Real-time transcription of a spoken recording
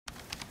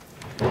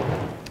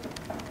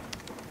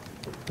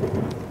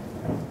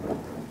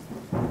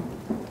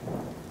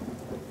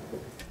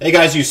Hey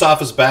guys,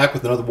 Yusuf is back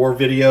with another war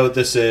video.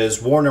 This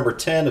is war number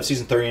 10 of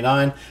season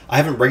 39. I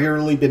haven't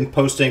regularly been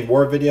posting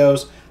war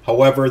videos.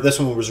 However, this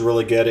one was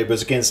really good. It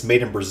was against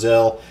Made in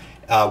Brazil,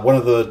 one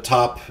of the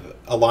top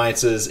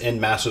alliances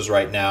in Masters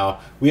right now.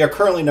 We are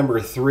currently number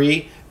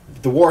 3.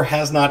 The war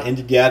has not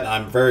ended yet.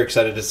 I'm very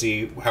excited to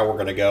see how we're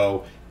going to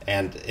go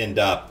and end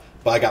up.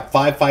 But I got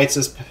 5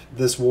 fights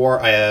this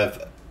war. I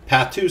have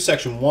Path 2,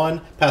 Section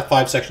 1, Path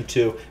 5, Section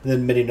 2, and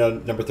then mini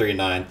number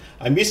 39.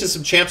 I'm using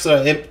some champs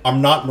that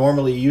I'm not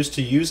normally used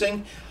to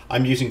using.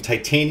 I'm using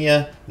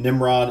Titania,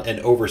 Nimrod, and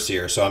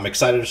Overseer, so I'm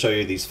excited to show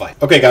you these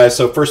fights. Okay guys,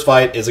 so first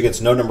fight is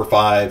against node number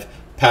 5,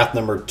 Path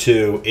number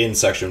 2 in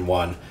Section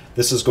 1.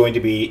 This is going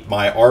to be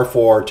my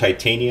R4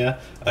 Titania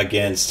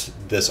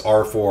against this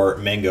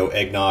R4 Mango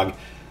Eggnog.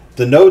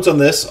 The nodes on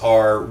this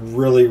are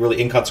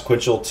really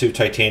inconsequential to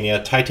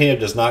Titania. Titania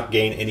does not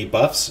gain any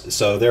buffs,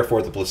 so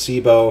therefore the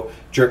placebo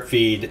drip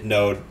feed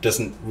node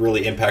doesn't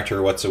really impact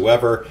her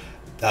whatsoever.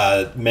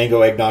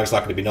 Mango Eggnog is not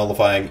going to be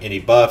nullifying any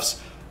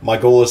buffs. My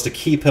goal is to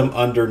keep him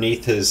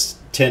underneath his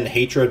 10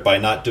 hatred by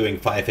not doing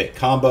 5-hit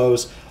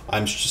combos.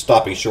 I'm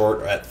stopping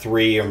short at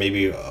 3 or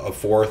maybe a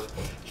 4th.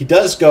 He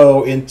does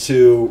go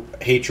into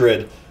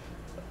hatred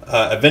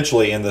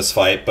eventually in this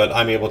fight, but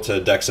I'm able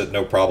to dex it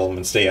no problem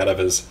and stay out of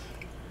his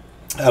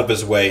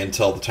way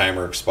until the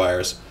timer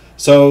expires.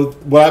 So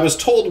what I was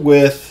told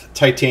with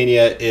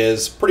Titania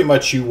is pretty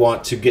much you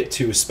want to get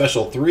to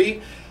special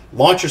 3,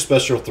 launch your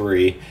special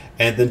 3,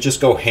 and then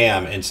just go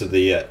ham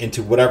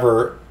into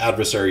whatever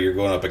adversary you're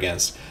going up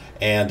against.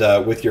 And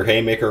with your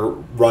haymaker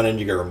running,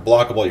 you're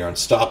unblockable, you're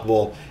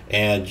unstoppable,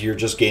 and you're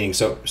just gaining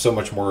so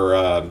much more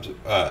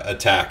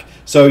attack.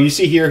 So you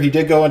see here, he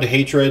did go into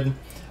hatred.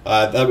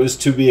 That was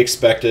to be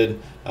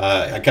expected.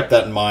 I kept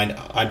that in mind.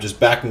 I'm just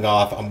backing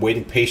off. I'm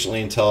waiting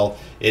patiently until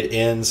it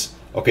ends.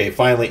 Okay, it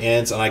finally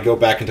ends, and I go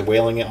back into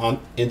wailing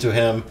into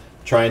him,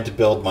 trying to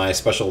build my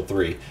special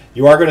 3.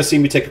 You are going to see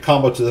me take a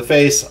combo to the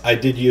face. I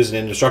did use an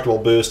indestructible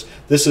boost.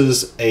 This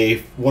is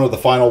one of the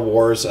final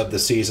wars of the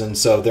season,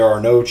 so there are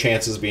no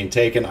chances being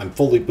taken. I'm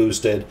fully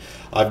boosted.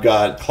 I've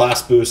got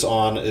class boosts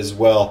on as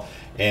well.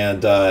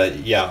 And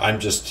yeah,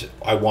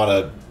 I want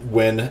to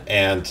win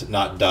and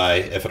not die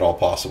if at all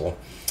possible.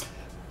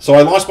 So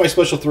I launched my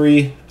special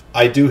 3.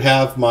 I do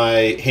have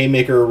my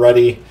haymaker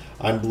ready.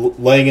 I'm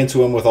laying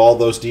into him with all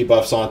those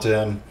debuffs onto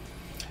him.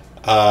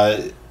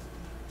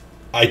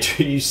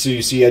 You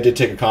see I did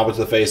take a combo to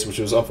the face, which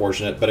was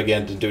unfortunate, but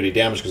again, didn't do any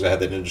damage because I had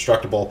that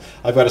indestructible.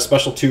 I've got a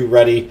special 2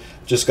 ready.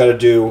 Just got to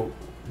do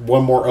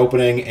one more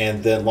opening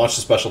and then launch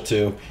the special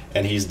 2,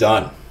 and he's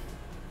done.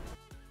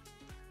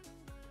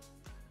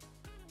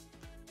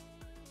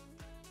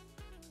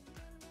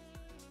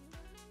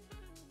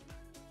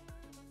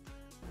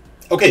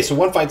 Okay, so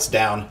one fight's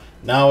down.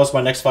 Now is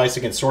my next fight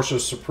against Sorcerer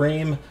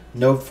Supreme,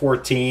 Node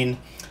 14.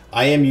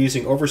 I am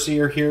using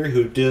Overseer here,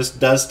 who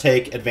does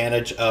take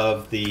advantage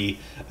of the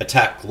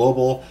attack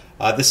global.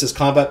 This is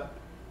combat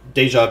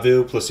deja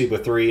vu, placebo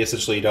 3.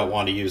 Essentially, you don't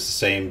want to use the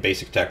same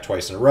basic attack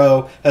twice in a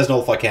row. Has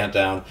nullify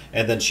countdown,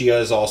 and then she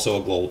is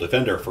also a global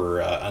defender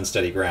for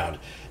unsteady ground.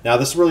 Now,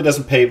 this really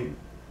doesn't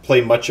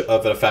play much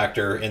of a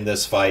factor in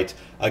this fight.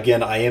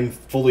 Again, I am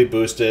fully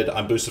boosted.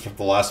 I'm boosted from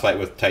the last fight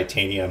with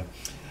Titania.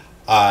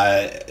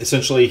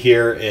 Essentially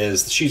here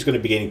is she's going to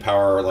be gaining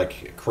power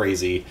like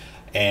crazy,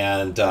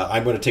 and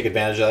I'm going to take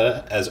advantage of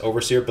that as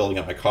Overseer, building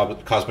up my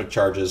cosmic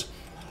charges.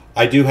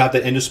 I do have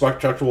that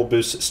indestructible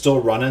boost still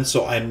running,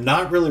 so I'm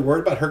not really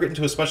worried about her getting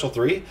to a special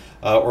 3,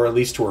 or at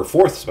least to her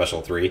 4th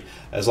special 3,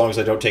 as long as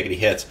I don't take any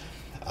hits.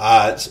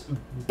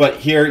 But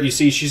here you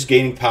see she's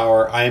gaining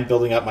power. I am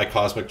building up my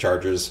cosmic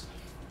charges.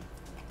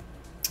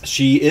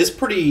 She is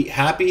pretty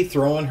happy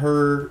throwing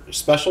her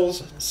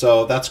specials,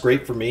 so that's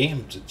great for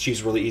me.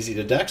 She's really easy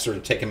to dex or to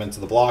take him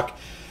into the block.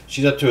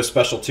 She's up to a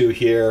special 2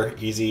 here,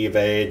 easy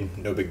evade,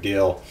 no big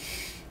deal.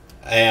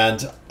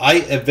 And I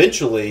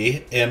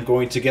eventually am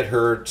going to get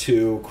her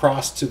to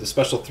cross to the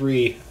special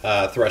 3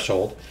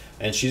 threshold,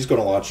 and she's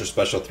going to launch her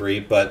special 3,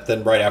 but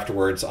then right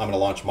afterwards I'm going to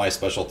launch my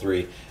special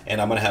 3,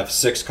 and I'm going to have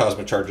 6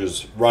 cosmic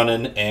charges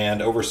running,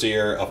 and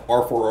Overseer of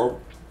R4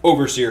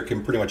 Overseer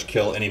can pretty much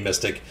kill any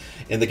Mystic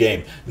in the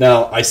game.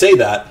 Now, I say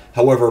that,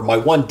 however, my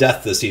one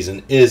death this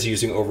season is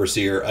using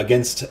Overseer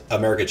against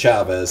America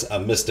Chavez, a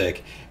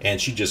Mystic, and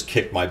she just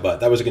kicked my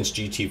butt. That was against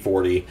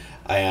GT40,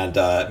 and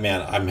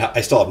man, I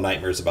still have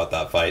nightmares about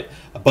that fight.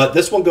 But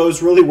this one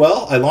goes really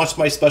well. I launched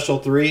my special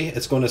 3.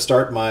 It's going to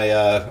start my,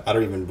 I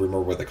don't even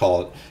remember what they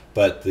call it,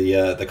 but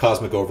the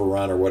Cosmic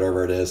Overrun or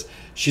whatever it is.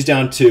 She's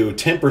down to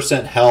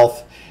 10%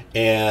 health,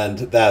 and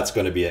that's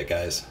going to be it,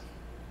 guys.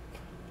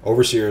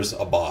 Overseer's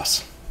a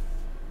boss.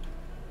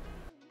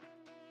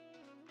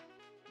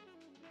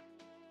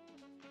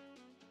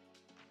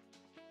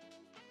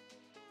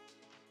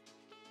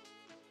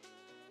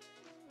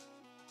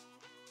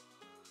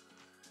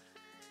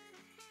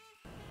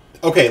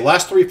 Okay,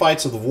 last 3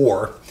 fights of the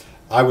war.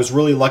 I was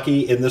really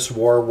lucky in this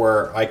war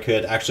where I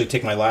could actually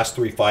take my last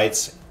 3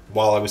 fights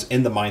while I was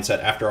in the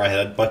mindset after I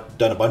had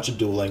done a bunch of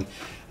dueling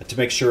to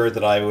make sure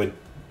that I would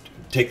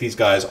take these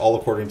guys all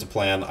according to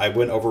plan. I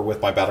went over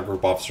with my battle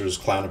group officers,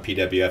 Clown and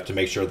PWF, to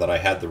make sure that I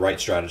had the right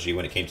strategy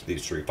when it came to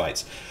these 3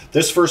 fights.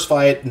 This first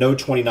fight, Node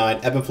 29,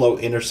 Ebb and Flow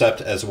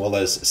Intercept, as well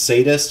as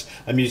Sadist.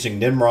 I'm using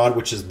Nimrod,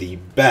 which is the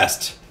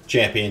best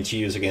champion to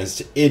use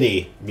against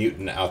any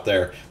mutant out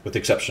there, with the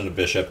exception of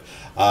Bishop.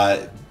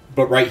 But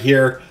right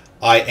here,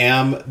 I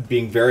am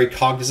being very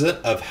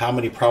cognizant of how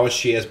many prowess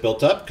she has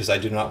built up, because I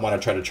do not want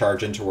to try to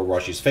charge into her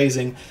while she's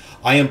phasing.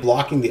 I am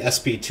blocking the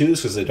SP2s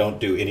because they don't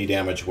do any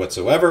damage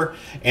whatsoever,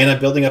 and I'm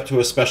building up to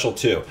a special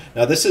 2.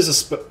 Now this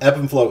is a Ebb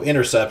and Flow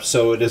Intercept,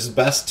 so it is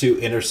best to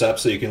intercept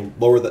so you can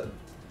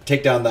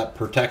take down that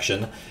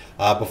protection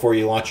before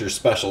you launch your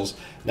specials.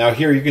 Now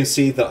here you can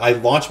see that I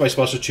launched my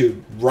special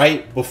 2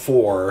 right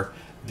before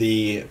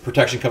the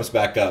protection comes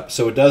back up,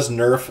 so it does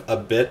nerf a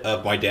bit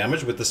of my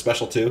damage with the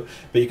special 2,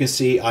 but you can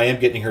see I am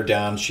getting her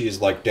down.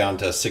 She's like down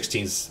to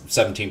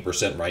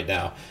 16-17% right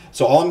now.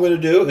 So all I'm going to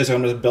do is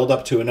I'm going to build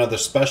up to another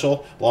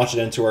special, launch it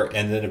into her,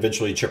 and then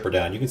eventually chip her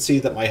down. You can see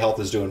that my health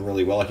is doing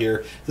really well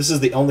here. This is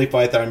the only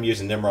fight that I'm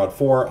using Nimrod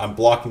for. I'm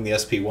blocking the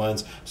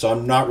SP1s, so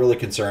I'm not really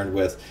concerned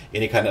with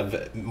any kind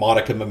of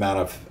modicum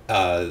amount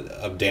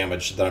of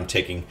damage that I'm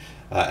taking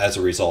as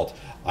a result.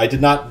 I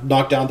did not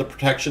knock down the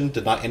protection,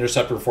 did not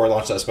intercept her before I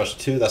launched that special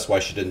 2. That's why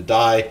she didn't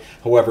die.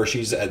 However,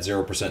 she's at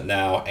 0%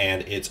 now,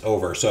 and it's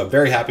over. So I'm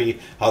very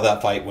happy how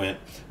that fight went.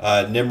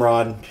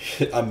 Nimrod,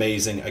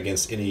 amazing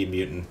against any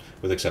mutant,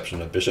 with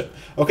exception of Bishop.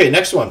 Okay,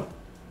 next one.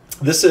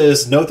 This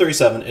is No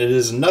 37. It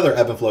is another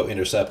Ebb and Flow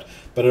Intercept,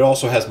 but it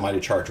also has Mighty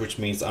Charge, which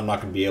means I'm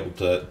not going to be able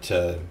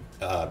to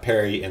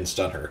parry and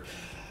stun her.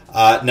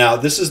 Now,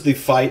 this is the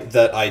fight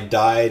that I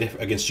died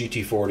against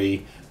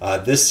GT40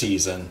 this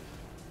season,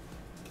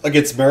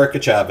 against America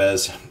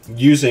Chavez,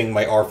 using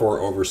my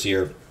R4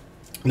 Overseer.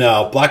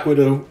 Now, Black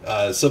Widow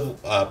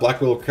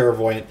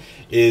Clairvoyant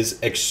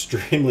is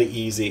extremely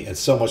easy, and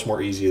so much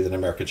more easy than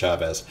America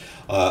Chavez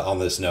on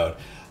this node.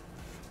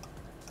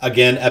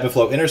 Again, Ebb and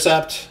Flow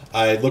Intercept.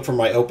 I look for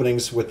my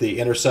openings with the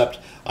Intercept.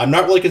 I'm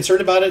not really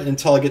concerned about it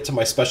until I get to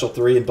my Special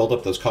 3 and build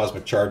up those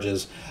Cosmic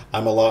Charges.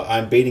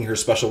 I'm baiting her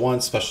Special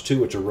 1, Special 2,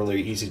 which are really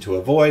easy to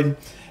avoid.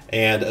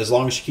 And as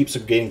long as she keeps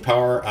gaining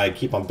power, I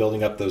keep on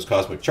building up those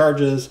Cosmic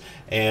Charges,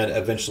 and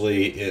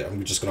eventually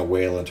I'm just going to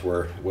wail into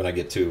her when I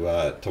get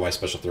to my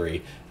Special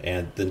 3,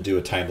 and then do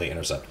a timely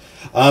intercept.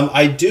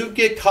 I do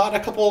get caught a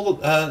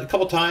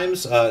couple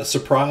times,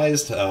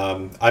 surprised.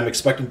 I'm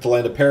expecting to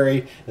land a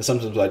parry, and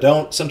sometimes I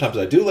don't. Sometimes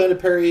I do land a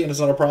parry, and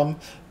it's not a problem.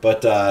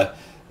 But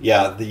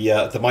yeah,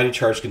 the Mighty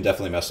Charge can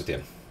definitely mess with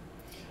you.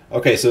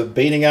 Okay, so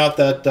baiting out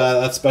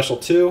that special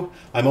 2.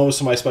 I'm almost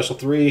to my special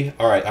 3.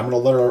 All right, I'm going to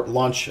let her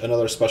launch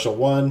another special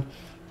 1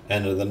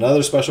 and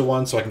another special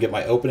 1 so I can get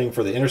my opening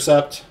for the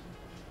intercept.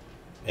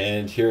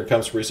 And here it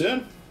comes pretty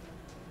soon.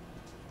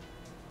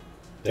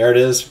 There it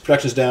is.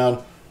 Protection's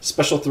down.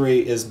 Special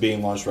 3 is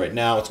being launched right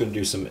now. It's going to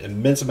do some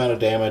immense amount of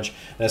damage,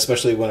 and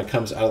especially when it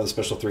comes out of the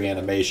Special 3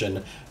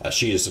 animation,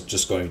 she is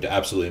just going to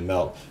absolutely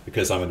melt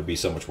because I'm going to be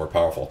so much more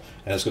powerful.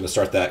 And it's going to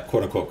start that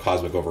quote-unquote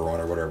cosmic overrun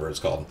or whatever it's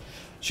called.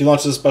 She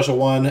launches a special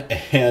 1,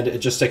 and it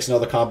just takes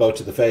another combo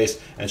to the face,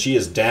 and she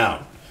is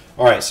down.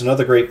 All right, so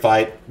another great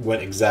fight.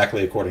 Went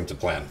exactly according to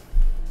plan.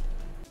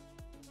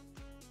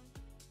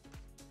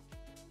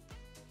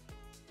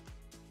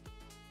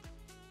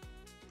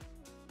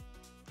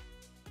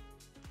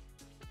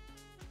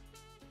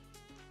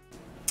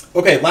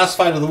 Okay, last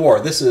fight of the war.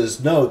 This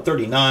is Node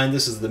 39.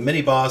 This is the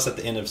mini-boss at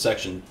the end of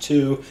Section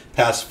 2,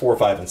 past 4,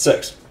 5, and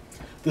 6.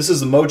 This is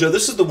the Mojo.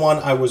 This is the one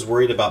I was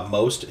worried about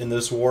most in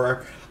this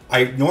war.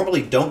 I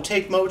normally don't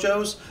take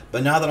Mojos,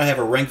 but now that I have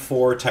a rank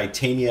 4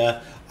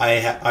 Titania,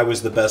 I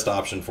was the best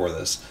option for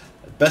this.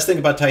 Best thing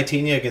about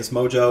Titania against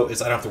Mojo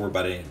is I don't have to worry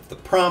about any of the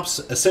prompts.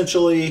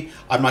 Essentially,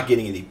 I'm not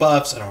getting any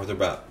buffs. I don't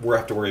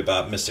have to worry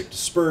about Mystic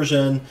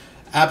Dispersion.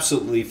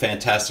 Absolutely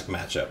fantastic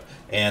matchup.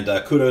 And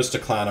kudos to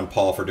Clown and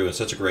Paul for doing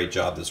such a great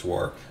job this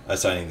war,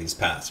 assigning these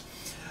paths.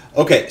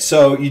 Okay,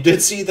 so you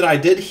did see that I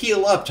did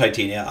heal up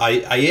Titania.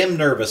 I am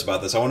nervous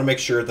about this. I want to make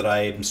sure that I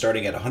am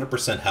starting at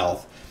 100%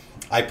 health.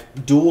 I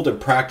dueled and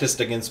practiced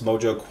against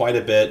Mojo quite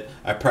a bit.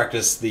 I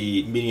practiced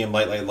the medium,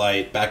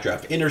 light,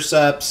 backdraft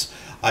intercepts.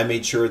 I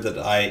made sure that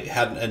I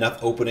had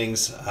enough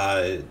openings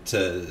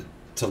to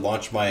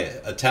launch my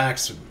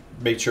attacks.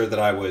 Made sure that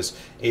I was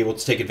able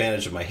to take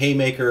advantage of my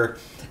Haymaker.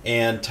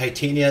 And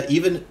Titania,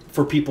 even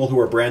for people who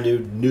are brand new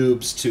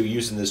noobs to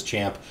using this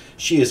champ,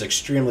 she is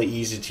extremely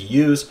easy to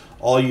use.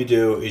 All you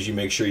do is you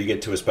make sure you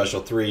get to a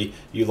special 3,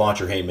 you launch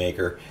your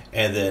Haymaker,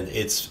 and then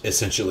it's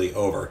essentially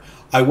over.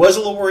 I was a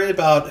little worried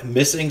about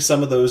missing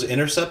some of those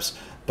intercepts,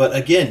 but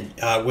again,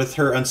 with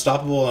her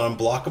unstoppable and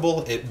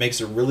unblockable, it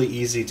makes it really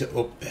easy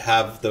to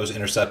have those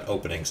intercept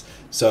openings.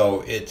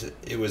 So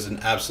it was an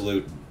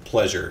absolute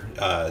pleasure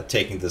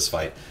taking this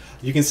fight.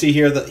 You can see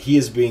here that he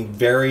is being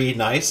very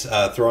nice,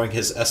 throwing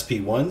his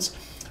SP1s.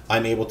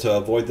 I'm able to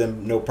avoid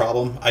them no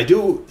problem. I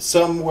do,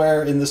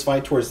 somewhere in this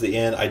fight towards the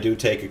end, I do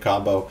take a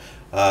combo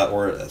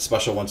or a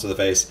special one to the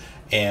face.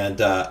 And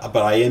but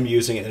I am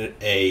using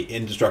a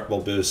indestructible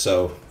boost,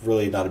 so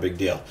really not a big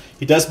deal.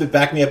 He does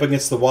back me up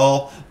against the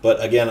wall,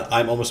 but again,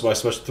 I'm almost by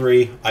special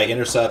 3. I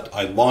intercept,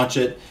 I launch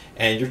it,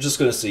 and you're just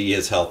going to see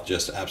his health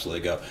just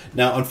absolutely go.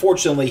 Now,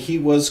 unfortunately, he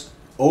was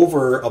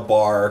over a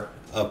bar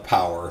of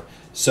power.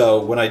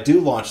 So when I do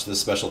launch this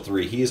special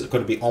 3, he is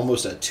going to be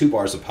almost at 2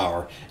 bars of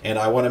power, and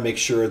I want to make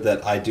sure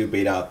that I do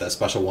bait out that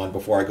special 1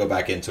 before I go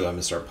back into him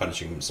and start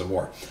punishing him some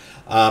more.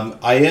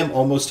 I am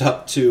almost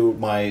up to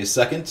my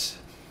second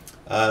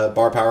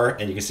bar power,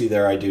 and you can see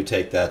there I do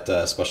take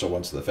that special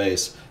 1 to the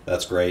face.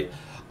 That's great.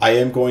 I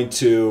am going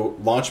to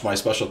launch my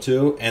special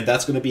 2, and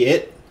that's going to be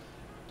it.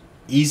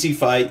 Easy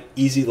fight,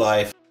 easy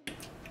life.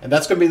 And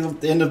that's going to be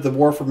the end of the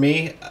war for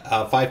me.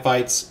 5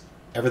 fights,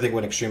 everything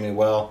went extremely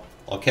well.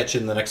 I'll catch you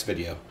in the next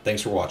video.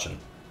 Thanks for watching.